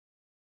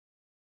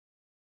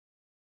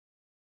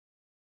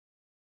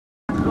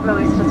couple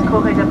of just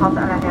corrige de porte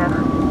à l'arrière.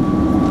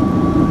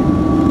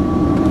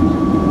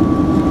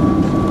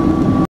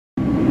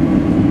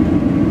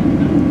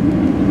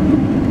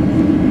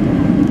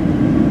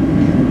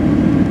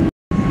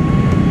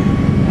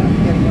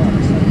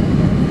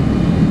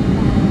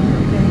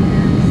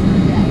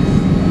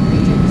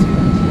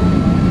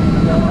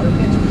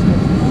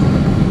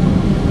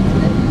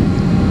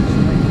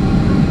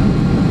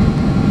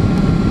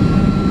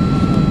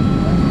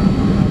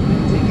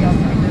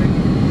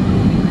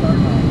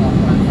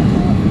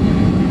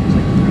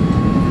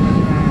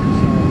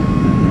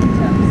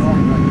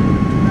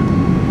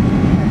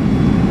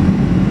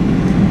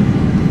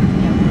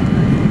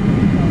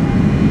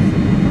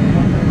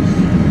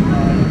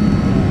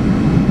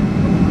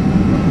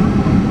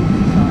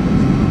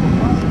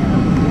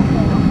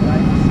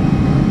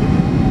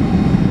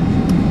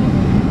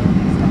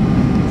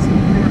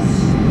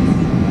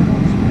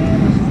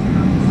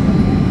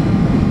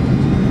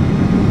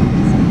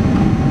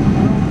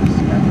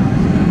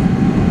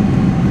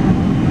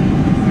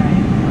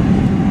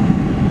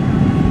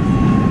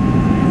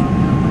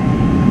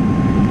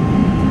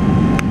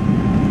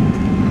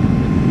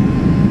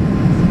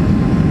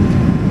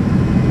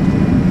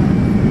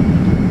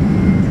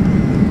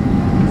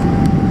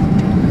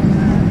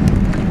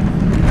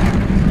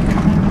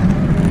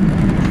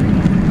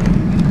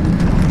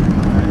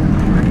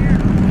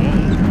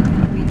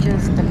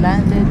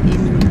 Landed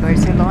in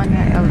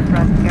Barcelona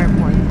Prat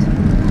Airport.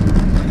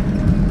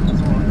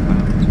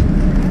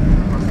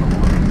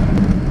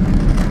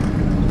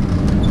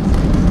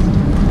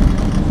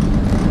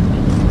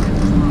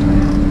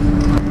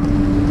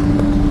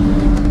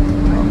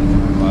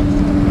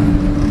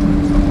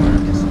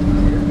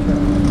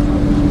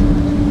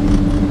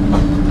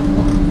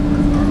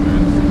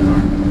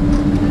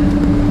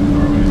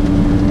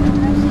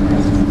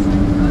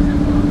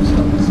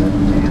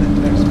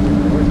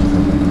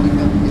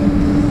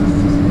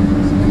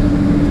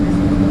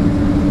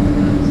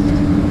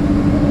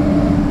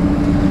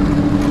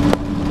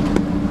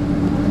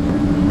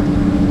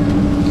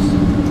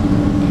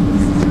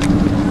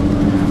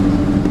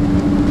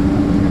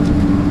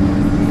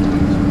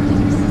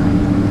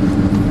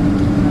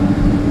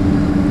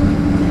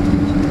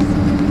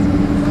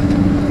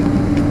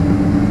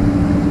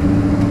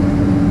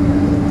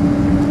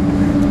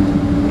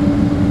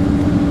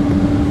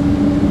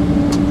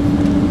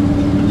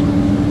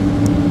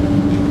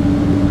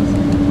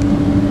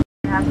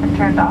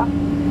 Turned off.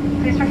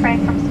 Please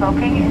refrain from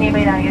smoking and you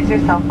may now use your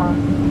cell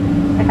phones.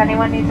 If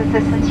anyone needs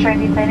assistance during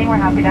deplaning,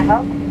 we're happy to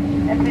help.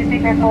 And please be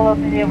careful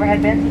opening the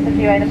overhead bins as a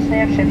few items may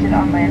have shifted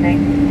on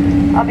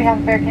landing. On behalf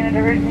of Air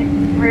Canada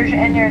Rouge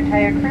and your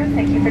entire crew,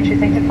 thank you for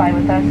choosing to fly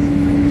with us.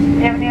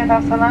 Bienvenue à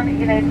Barcelone,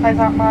 il est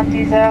présentement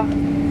 10 heures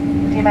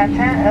du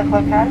matin, heure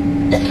locale.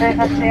 Veuillez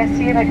rester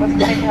assis avec votre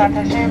ceinture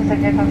attachée, vous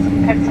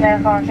êtes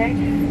personnel rangé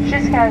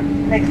jusqu'à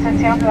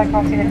l'extension de la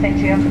consigne de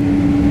ceinture.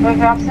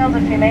 Votre option de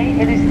fumer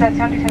et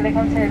l'utilisation du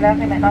téléphone cellulaire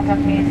est maintenant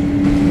permise.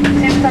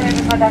 Si vous avez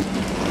besoin d'aide,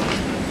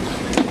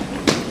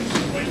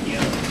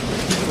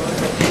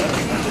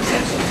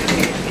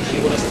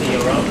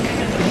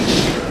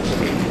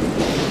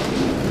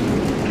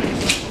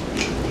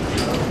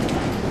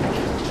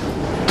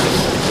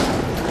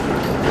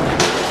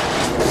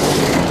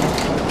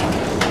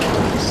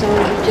 so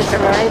we just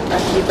arrived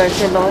at the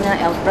Barcelona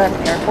Prat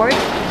Airport.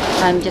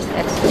 I'm just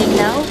exiting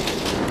now.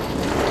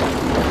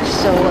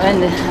 So,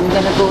 and I'm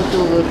gonna go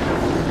to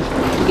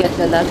get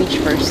the luggage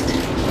first,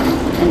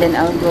 and then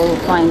I'll go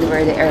find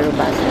where the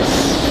aerobus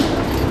is.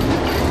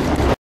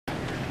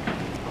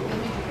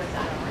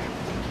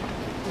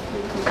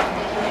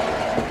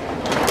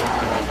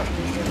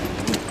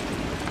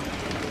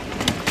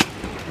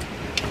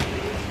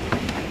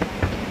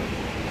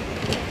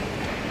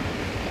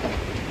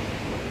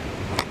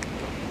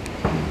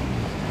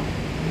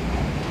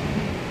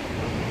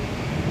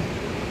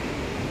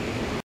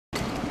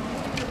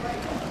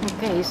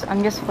 Okay, so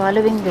I'm just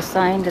following the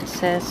sign that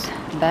says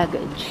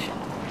baggage.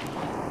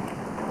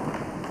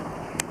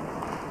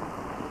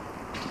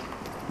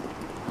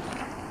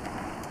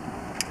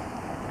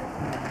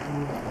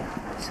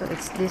 So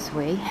it's this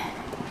way.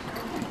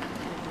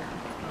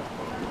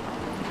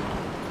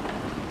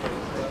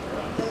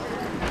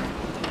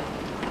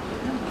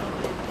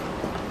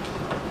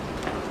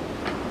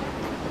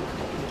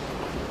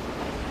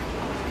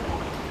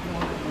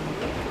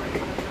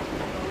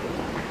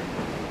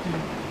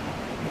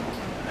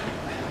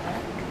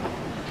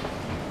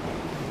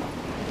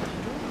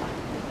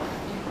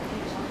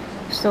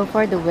 So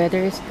far the weather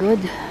is good.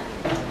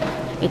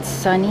 It's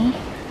sunny.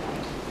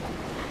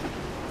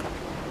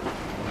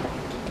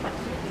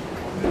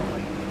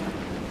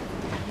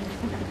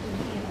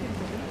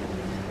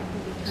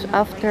 So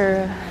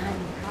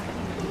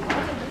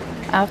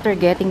after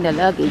getting the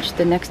luggage,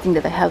 the next thing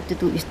that I have to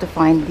do is to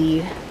find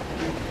the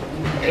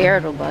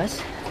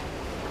aerobus,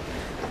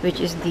 which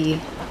is the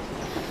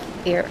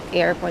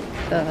airport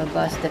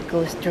bus that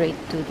goes straight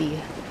to the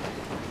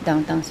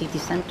downtown city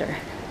center.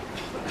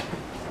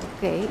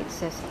 Okay, it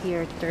says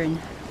here turn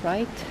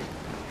right.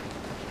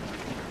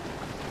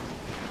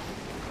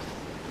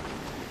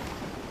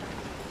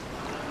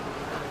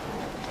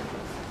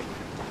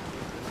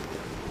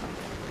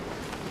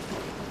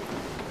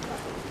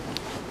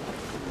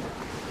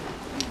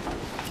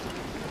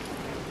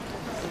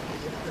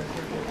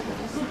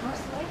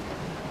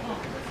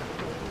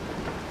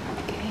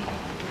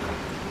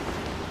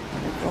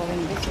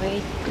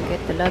 wait to get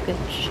the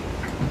luggage.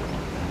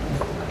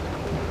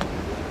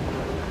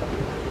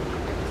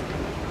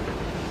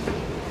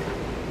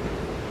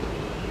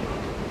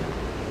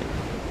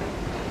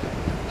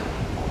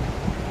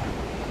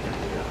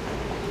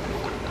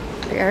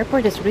 The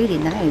airport is really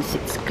nice.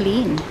 It's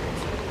clean.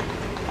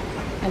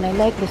 And I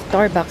like the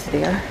Starbucks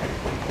there.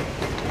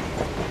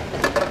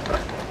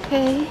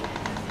 Okay.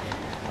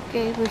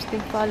 Okay, we're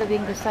still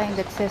following the sign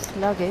that says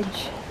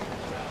luggage.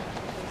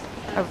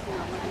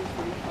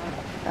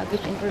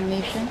 Luggage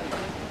information.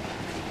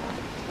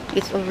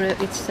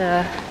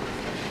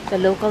 The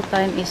local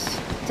time is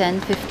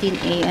 10:15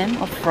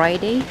 a.m. of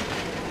Friday.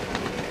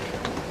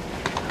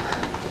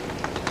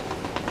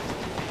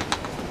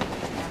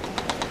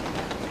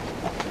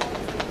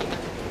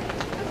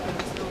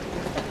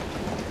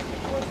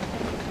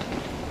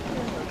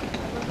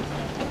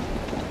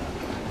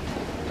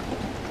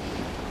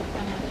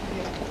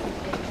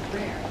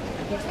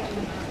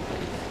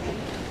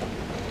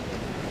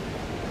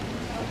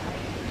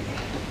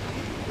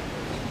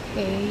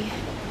 Okay.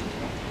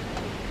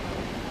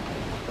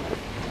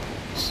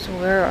 So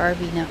where are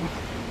we now?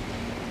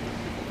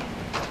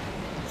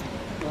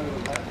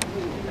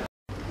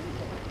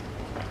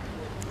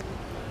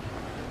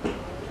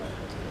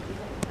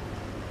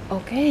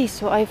 Okay,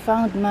 so I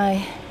found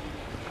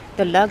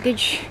the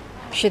luggage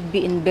should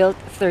be in belt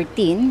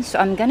 13. So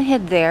I'm gonna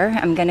head there.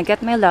 I'm gonna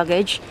get my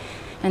luggage,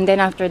 and then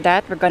after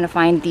that we're gonna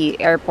find the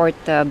airport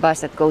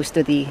bus that goes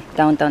to the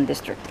downtown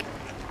district.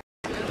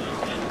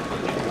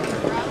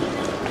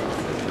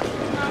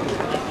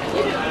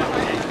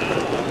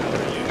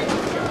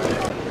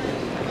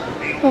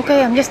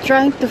 Okay, I'm just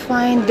trying to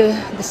find the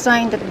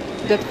sign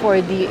that for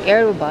the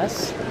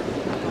Aerobus.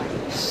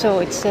 So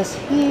it says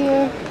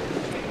here.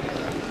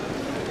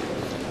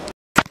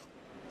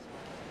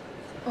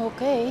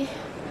 Okay,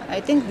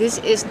 I think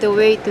this is the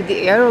way to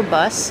the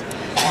Aerobus,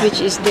 which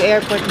is the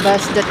airport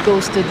bus that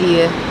goes to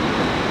the...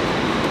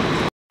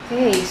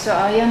 Okay, so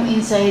I am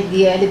inside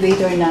the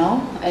elevator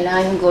now, and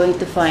I am going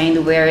to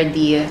find where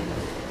the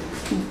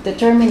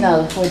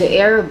terminal for the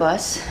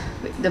Aerobus,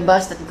 the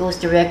bus that goes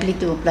directly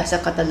to Plaza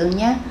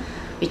Catalunya,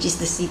 which is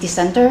the city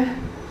center.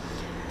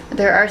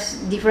 There are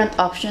different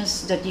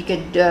options that you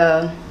could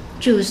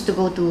choose to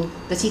go to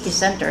the city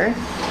center.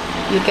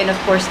 You can of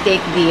course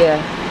take the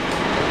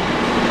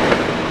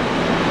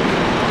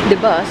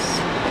bus.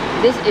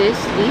 This is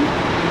the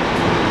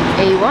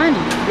A1.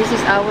 This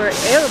is our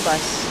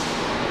Aerobus.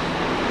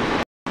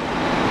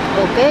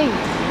 Okay,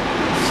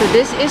 so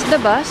this is the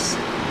bus.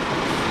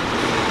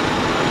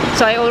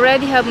 So I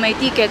already have my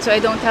ticket, so I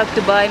don't have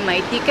to buy my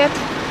ticket.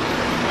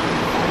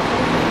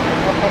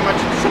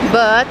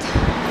 But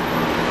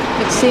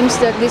it seems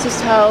that this is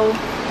how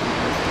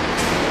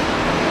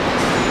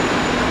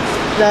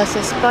Plaza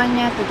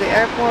España to the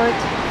airport.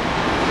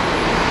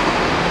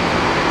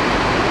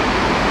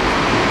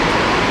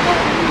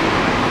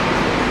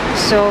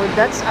 So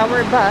that's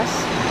our bus.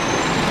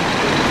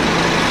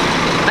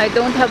 I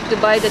don't have to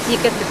buy the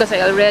ticket because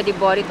I already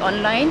bought it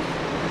online.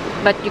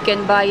 But you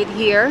can buy it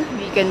here.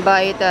 You can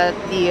buy it at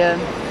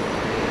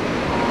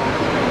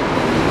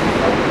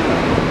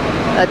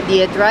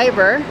the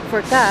driver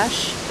for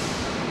cash,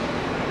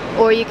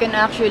 or you can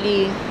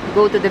actually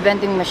go to the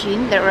vending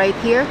machine that right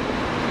here.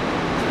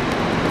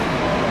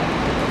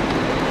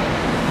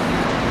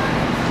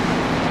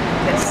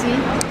 Let's see.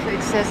 So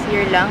it says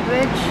here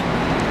language,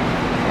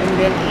 and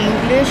then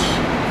English.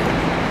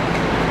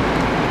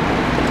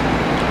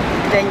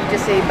 Then you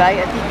just say buy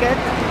a ticket.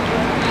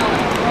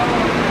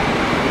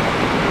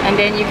 And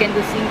then you can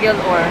do single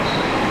or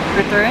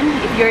return.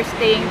 If you're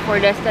staying for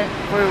 2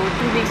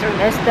 weeks or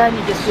less than,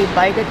 you just say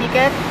buy the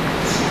ticket,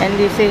 and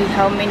you say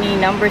how many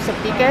numbers of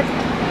ticket,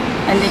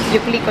 and then you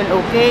click on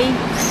OK.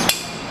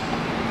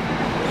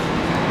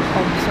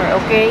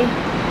 OK,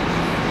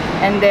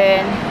 and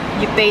then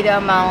you pay the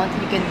amount.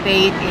 You can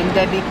pay it in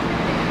debit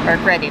or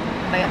credit.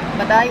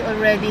 But I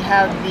already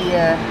have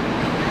the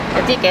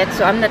ticket,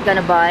 so I'm not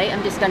gonna buy.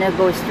 I'm just gonna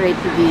go straight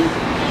to the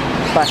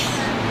bus.